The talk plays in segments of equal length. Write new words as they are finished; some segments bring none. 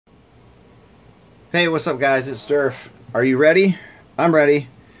Hey, what's up, guys? It's Durf. Are you ready? I'm ready.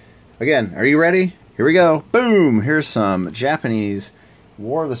 Again, are you ready? Here we go. Boom! Here's some Japanese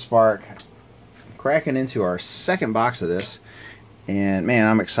War of the Spark. Cracking into our second box of this. And man,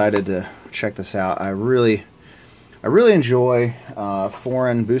 I'm excited to check this out. I really enjoy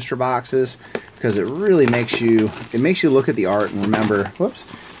foreign booster boxes because it really makes you look at the art and remember. Whoops.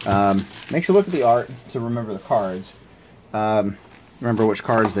 Makes you look at the art to remember the cards. Remember which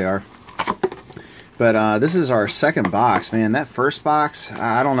cards they are. But this is our second box, man. That first box,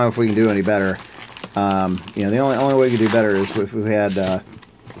 I don't know if we can do any better. You know, the only way we could do better is if we had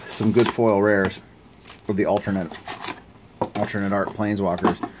some good foil rares of the alternate art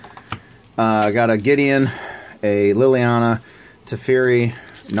planeswalkers. Got a Gideon, a Liliana, Teferi,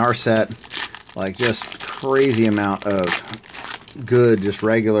 Narset, like just crazy amount of good, just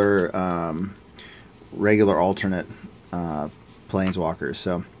regular alternate planeswalkers.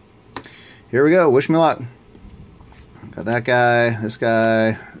 So here we go. Wish me luck. Got that guy, this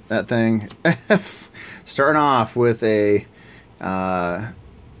guy, that thing. Starting off with a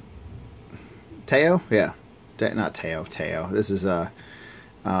Teo? Yeah. Not Teo. Teo. This is a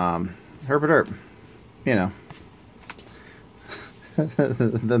Herpaderp. You know.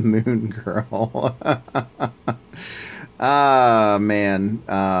 The Moon Girl. Ah, man.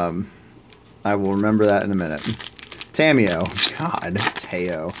 I will remember that in a minute. Tameo. God,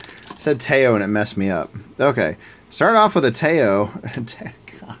 Teo. I said Teo and it messed me up. Okay. Start off with a Teo. God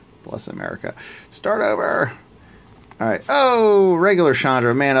bless America. Start over. Alright. Oh, regular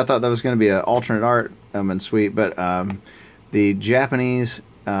Chandra. Man, I thought that was going to be an alternate art. And sweet. But the Japanese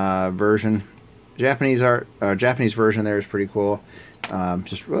version. Japanese version there is pretty cool.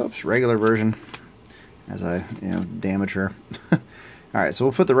 Just, whoops, regular version. As I, damage her. Alright, so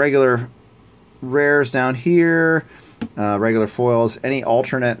we'll put the regular rares down here. Regular foils. Any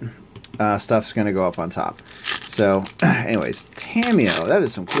alternate stuff's going to go up on top. So, anyways, Tameo. That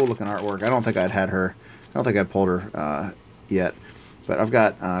is some cool looking artwork. I don't think I'd had her. I don't think I'd pulled her yet. But I've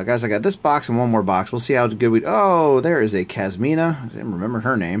got, guys, I got this box and one more box. We'll see how good we... Oh, there is a Kasmina. I didn't remember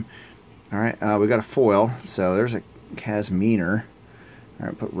her name. Alright, we got a foil. So there's a Kasminer.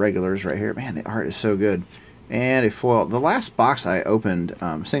 Alright, put regulars right here. Man, the art is so good. And a foil. The last box I opened,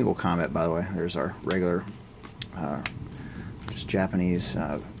 single comment, by the way. There's our regular, just Japanese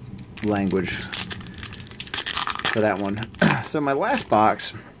language for that one. So my last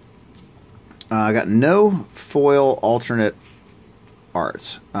box, I got no foil alternate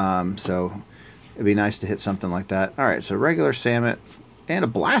arts. So it'd be nice to hit something like that. Alright, so regular Samet and a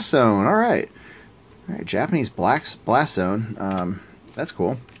Blast Zone. Alright. Alright, Japanese Blast Zone. That's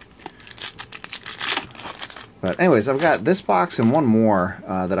cool. But anyways, I've got this box and one more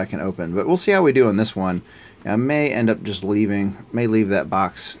that I can open. But we'll see how we do on this one. I may end up just leave that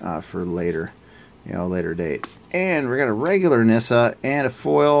box for later. Later date. And we got a regular Nissa and a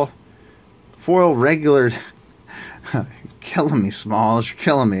foil regular. You're killing me, Smalls. You're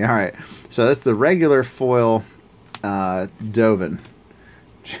killing me. Alright. So that's the regular foil Dovin.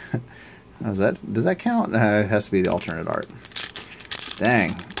 Does that count? It has to be the alternate art.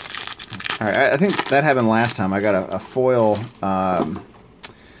 Dang. Alright, I think that happened last time. I got a foil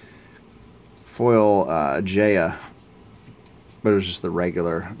Jaya, but it was just the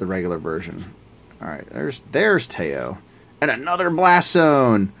regular version. Alright, there's Teo. And another Blast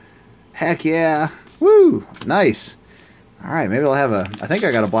Zone! Heck yeah! Woo! Nice! Alright, maybe I'll have I think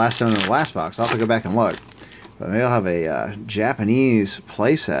I got a Blast Zone in the last box. I'll have to go back and look. But maybe I'll have a Japanese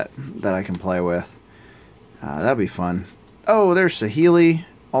playset that I can play with. That'd be fun. Oh, there's Sahili.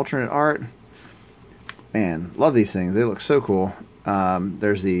 Alternate art. Man, love these things. They look so cool.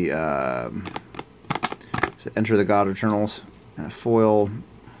 There's the Enter the God Eternals and a foil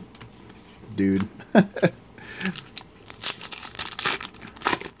dude.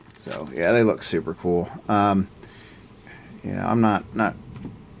 So yeah, they look super cool. I'm not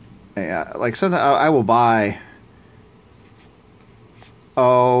like sometimes I will buy.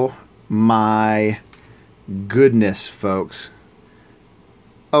 Oh my goodness, folks.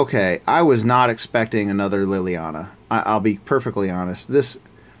 Okay, I was not expecting another Liliana. I'll be perfectly honest.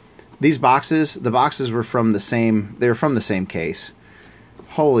 These boxes, the boxes were from the same. They were from the same case.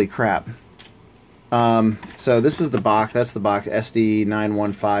 Holy crap! So this is the box. That's the box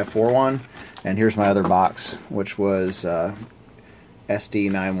SD91541, and here's my other box, which was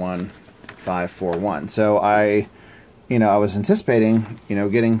SD91541. So I was anticipating,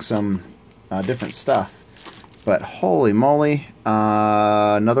 getting some different stuff. But holy moly,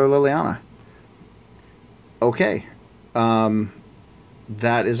 another Liliana. Okay.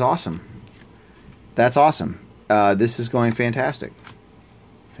 That is awesome. That's awesome. This is going fantastic.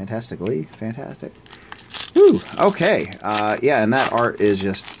 fantastically fantastic. Woo! Okay. Yeah, and that art is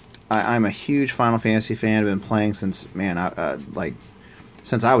just... I'm a huge Final Fantasy fan. I've been playing since, man, like,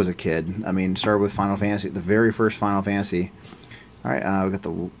 since I was a kid. I mean, started with Final Fantasy, the very first Final Fantasy. All right, we got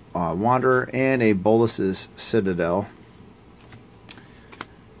the Wanderer and a Bolus's Citadel.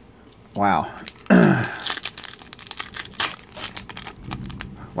 Wow.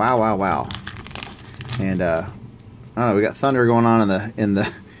 wow. And I don't know, we got thunder going on in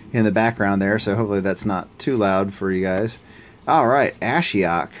the background there, so hopefully that's not too loud for you guys. All right,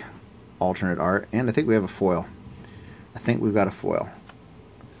 Ashiok alternate art, and I think we have a foil. I think we've got a foil.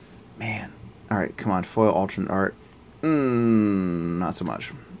 Man. All right, come on, foil alternate art. Not so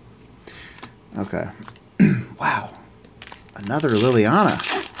much. Okay. Wow. Another Liliana.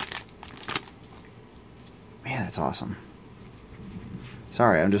 Man, that's awesome.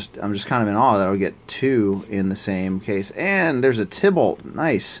 Sorry, I'm just kind of in awe that I'll get two in the same case. And there's a Tybalt.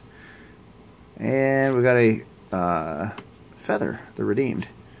 Nice. And we got a Feather, the Redeemed,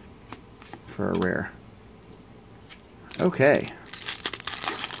 for a rare. Okay.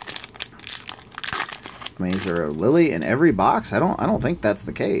 I mean, is there a Lily in every box? I don't think that's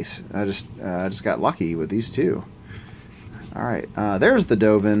the case. I just got lucky with these two. All right, there's the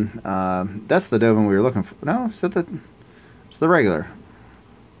Dovin. That's the Dovin we were looking for. No, is that it's the regular.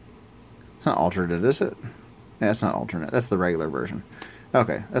 It's not alternate, is it? Yeah, it's not alternate. That's the regular version.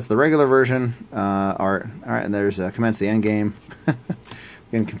 Okay, that's the regular version art. All right, and there's commence the end game.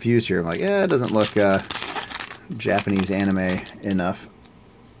 Getting confused here. I'm like, yeah, it doesn't look Japanese anime enough.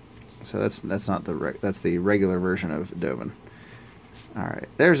 So that's not that's the regular version of Dovin. All right,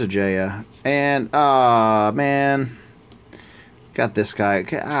 there's a Jaya, and man, got this guy.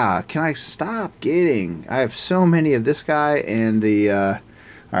 Can I stop getting? I have so many of this guy and the.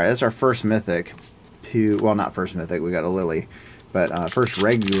 All right, that's our first mythic. Well, not first mythic. We got a Lily, but first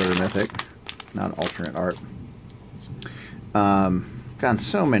regular mythic, not alternate art. Gotten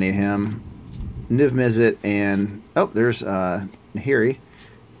so many of him. Niv Mizzet and there's Nahiri.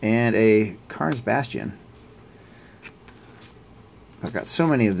 And a Karn's Bastion. I've got so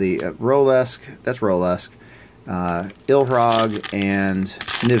many of the Rolesk, that's Rolesk, Ilhrog, and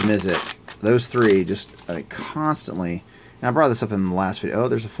Niv Mizzet. Those three just constantly. And I brought this up in the last video. Oh,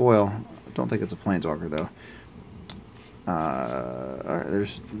 there's a foil. I don't think it's a Planeswalker, though. All right,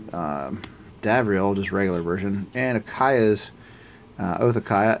 there's Davriel, just regular version. And a Kaya's Oath of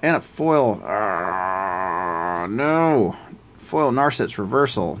Kaya. And a foil. No. Foil Narset's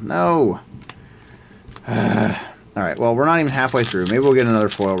Reversal. No. Alright, well, we're not even halfway through. Maybe we'll get another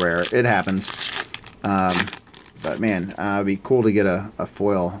foil rare. It happens. But, man, it'd be cool to get a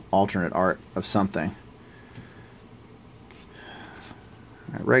foil alternate art of something.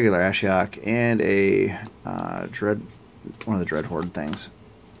 Right, regular Ashiok and a one of the Dread Horde things.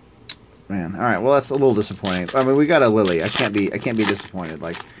 Man, alright, well, that's a little disappointing. I mean, we got a Lily. I can't be disappointed.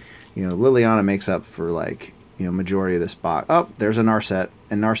 Like, you know, Liliana makes up for, like, you know, majority of this box. Oh, there's a Narset,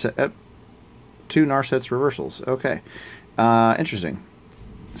 and Narset, two Narset's reversals. Okay, interesting.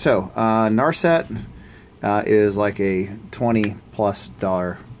 So Narset is like a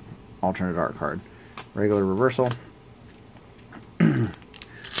 $20+ alternate art card, regular reversal.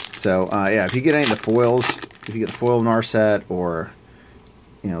 So yeah, if you get any of the foils, if you get the foil Narset, or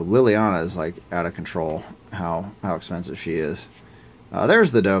you know, Liliana is like out of control. How expensive she is.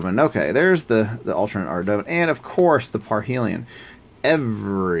 There's the Dovin. Okay, there's the alternate art Dovin. And, of course, the Parhelion.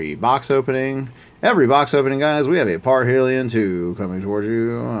 Every box opening, guys, we have a Parhelion 2 coming towards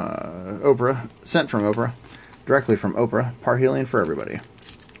you. Oprah, sent from Oprah. Directly from Oprah. Parhelion for everybody.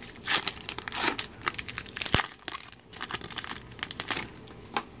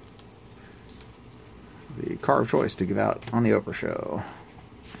 The card of choice to give out on the Oprah show.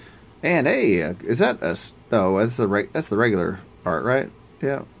 And, hey, is that a... Oh, that's the regular... art, right?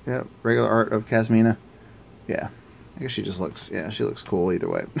 Yeah. Regular art of Kasmina. Yeah. I guess she just looks, yeah, she looks cool either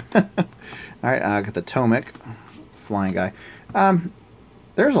way. Alright, I got the Tomic, flying guy.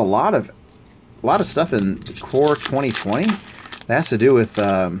 There's a lot of stuff in Core 2020 that has to do with, you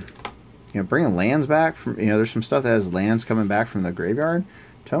know, bringing lands back from, you know, there's some stuff that has lands coming back from the graveyard.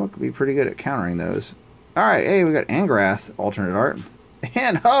 Tomic would be pretty good at countering those. Alright, hey, we got Angrath, alternate art.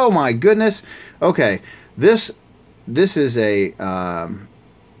 And, oh my goodness, okay, this is a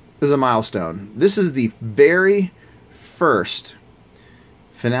milestone. This is the very first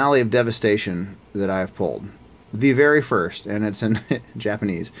Finale of Devastation that I have pulled. The very first, and it's in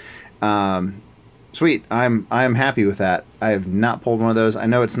Japanese. Sweet. I'm happy with that. I have not pulled one of those. I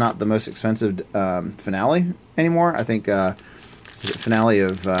know it's not the most expensive finale anymore. I think the finale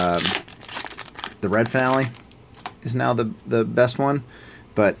of the red finale is now the best one.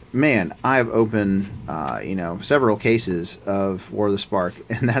 But man, I've opened you know, several cases of War of the Spark,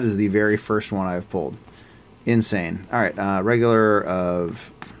 and that is the very first one I've pulled. Insane. All right, regular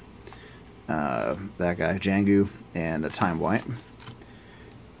of that guy, Jangu, and a Time White.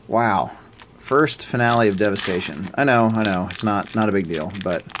 Wow. First finale of Devastation. I know, it's not a big deal,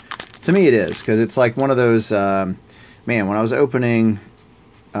 but to me it is, because it's like one of those, man, when I was opening,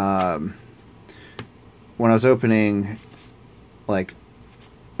 like,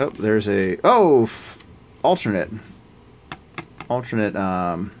 oh, there's a, alternate,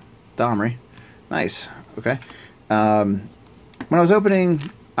 Domri. Nice, okay. When I was opening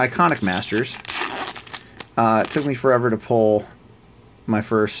Iconic Masters, it took me forever to pull my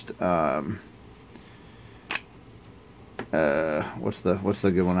first, what's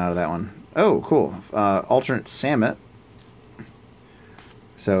the good one out of that one? Oh, cool. Alternate Samet.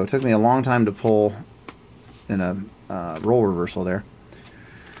 So it took me a long time to pull in a role reversal there.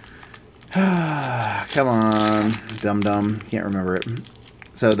 Come on, dum-dum. Can't remember it.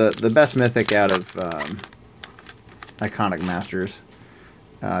 So the best mythic out of Iconic Masters.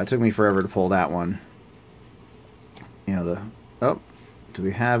 It took me forever to pull that one. You know, do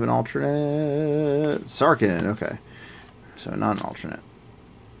we have an alternate? Sarkin, okay. So not an alternate.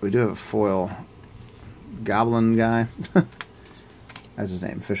 We do have a foil Goblin guy. That's his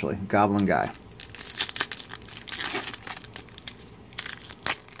name, officially. Goblin guy.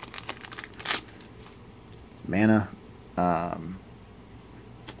 Mana.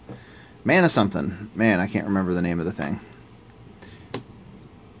 Mana something. Man, I can't remember the name of the thing.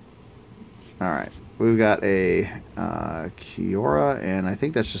 Alright. We've got a Kiora, and I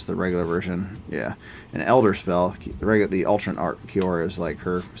think that's just the regular version. Yeah. An Elder Spell. The alternate art Kiora is like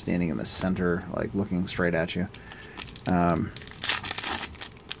her standing in the center, like looking straight at you. Yeah,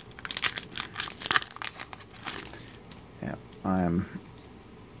 I'm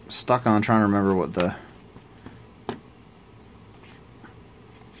stuck on trying to remember what the...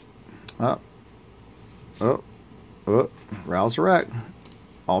 Rouse the Wreck.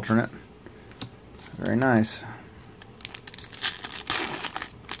 Alternate. Very nice.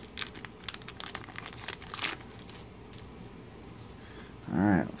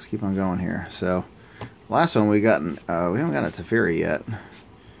 Alright, let's keep on going here. So, last one we haven't gotten a Teferi yet.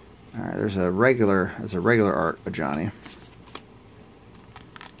 Alright, there's a regular art of Johnny.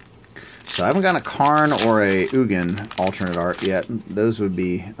 So I haven't gotten a Karn or a Ugin alternate art yet. Those would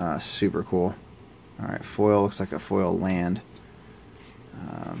be super cool. Alright, foil, looks like a foil land.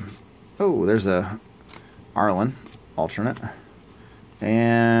 Oh, there's a Arlen alternate.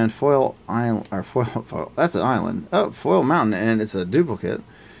 And foil island, or foil, that's an island. Oh, foil mountain, and it's a duplicate.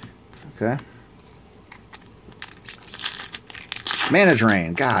 Okay. Mana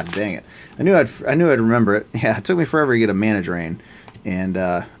Drain, god dang it. I knew I'd remember it. Yeah, it took me forever to get a Mana Drain. And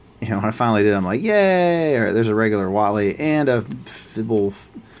you know, when I finally did, I'm like, yay! All right, there's a regular Wally and a Fibble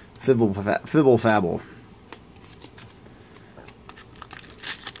Fabble.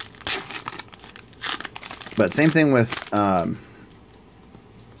 But same thing with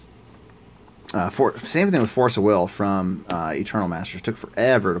Force of Will from Eternal Masters. Took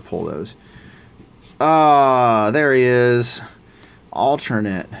forever to pull those. There he is.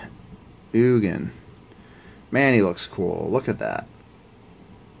 Alternate Ugin. Man, he looks cool. Look at that.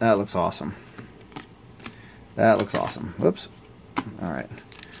 That looks awesome. That looks awesome. Whoops. Alright.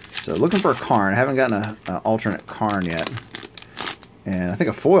 So looking for a Karn. I haven't gotten an alternate Karn yet. And I think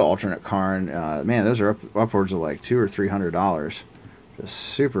a foil alternate Karn, man, those are upwards of like $200 or $300. Just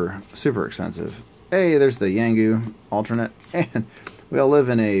super, super expensive. Hey, there's the Yangu alternate. And we all live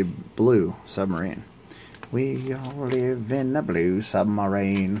in a blue submarine. We all live in a blue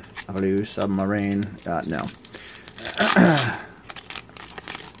submarine. A blue submarine. No.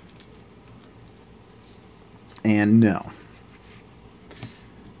 And no.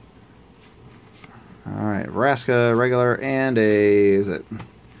 Alright, Vraska, regular, and is it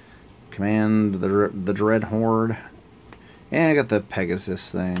Command the Dread Horde. And I got the Pegasus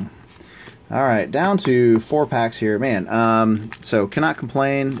thing. Alright, down to 4 packs here. Man, so cannot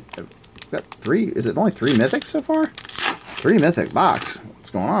complain. Got 3, is it only 3 mythics so far? 3 mythic box. What's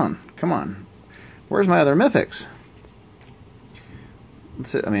going on? Come on. Where's my other mythics?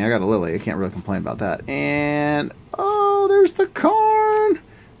 That's it. I mean, I got a Lily. I can't really complain about that. And, oh, there's the Karn.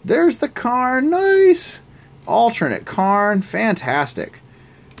 There's the Karn. Nice. Alternate Karn. Fantastic.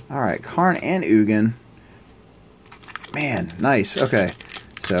 Alright, Karn and Ugin. Man, nice. Okay.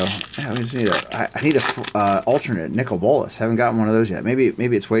 So, yeah, we just need I need a alternate Nicol Bolas. Haven't gotten one of those yet. Maybe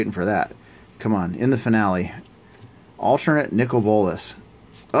it's waiting for that. Come on, in the finale. Alternate Nicol Bolas.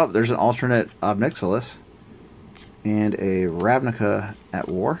 Oh, there's an alternate Obnixilis. and a Ravnica at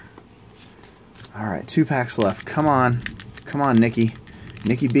War. All right, 2 packs left. Come on. Come on, Nikki.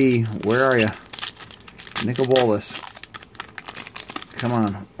 Nikki B, where are you? Nicobolus. Come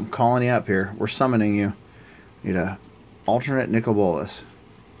on. I'm calling you up here. We're summoning you. Need a alternate Nicobolus.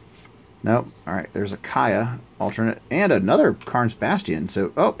 Nope. All right, there's a Kaya alternate and another Karn's Bastion.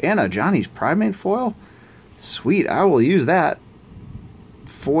 So, oh, and a Johnny's Pridemate foil. Sweet. I will use that.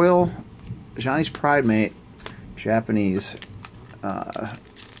 Foil, Johnny's Pridemate, Japanese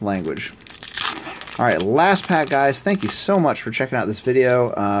language. All right, last pack, guys. Thank you so much for checking out this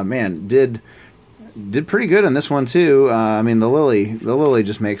video. Man, did pretty good on this one too. I mean, the Lily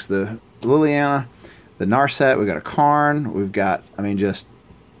just makes the Liliana, the Narset. We've got a Karn. We've got, I mean, just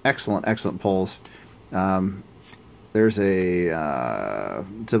excellent pulls. There's a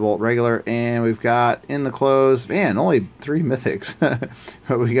Tybalt regular, and we've got in the close, man, only 3 mythics.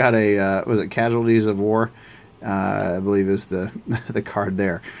 But we got a was it Casualties of War? I believe is the the card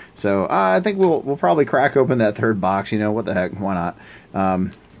there. So I think we'll probably crack open that 3rd box. You know, what the heck, why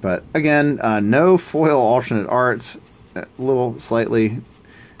not? But again, no foil alternate arts. A little slightly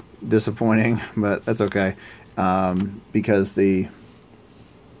disappointing, but that's okay, because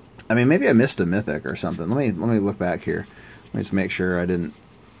I mean, maybe I missed a mythic or something. Let me look back here. Let me just make sure I didn't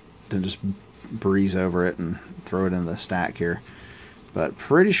just breeze over it and throw it in the stack here. But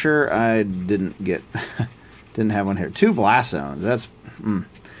pretty sure I didn't get didn't have one here. 2 Blast Zones. That's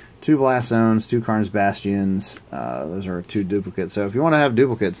 2 Blast Zones, 2 Karn's Bastions. Those are 2 duplicates. So if you want to have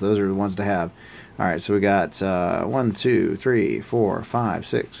duplicates, those are the ones to have. All right, so we got 1, 2, 3, 4, 5,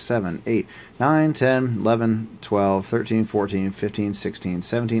 6, 7, 8, 9, 10, 11, 12, 13, 14, 15, 16,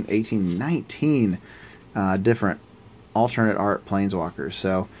 17, 18, 19 different alternate art planeswalkers.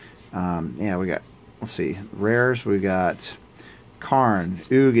 So, yeah, we got, let's see, rares. We got Karn,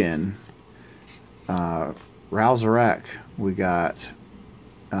 Ugin, Ralzarek. We got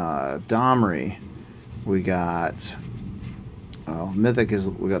Domri. We got... Oh, mythic is,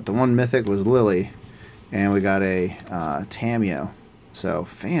 we got the one mythic was Lily, and we got a Tameo. So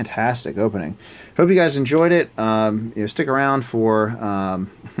fantastic opening. Hope you guys enjoyed it. You know, stick around for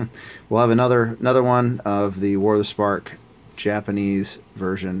we'll have another one of the War of the Spark Japanese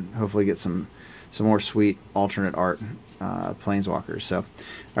version. Hopefully get some more sweet alternate art planeswalkers. So, all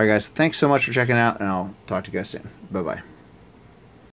right, guys, thanks so much for checking out, and I'll talk to you guys soon. Bye bye.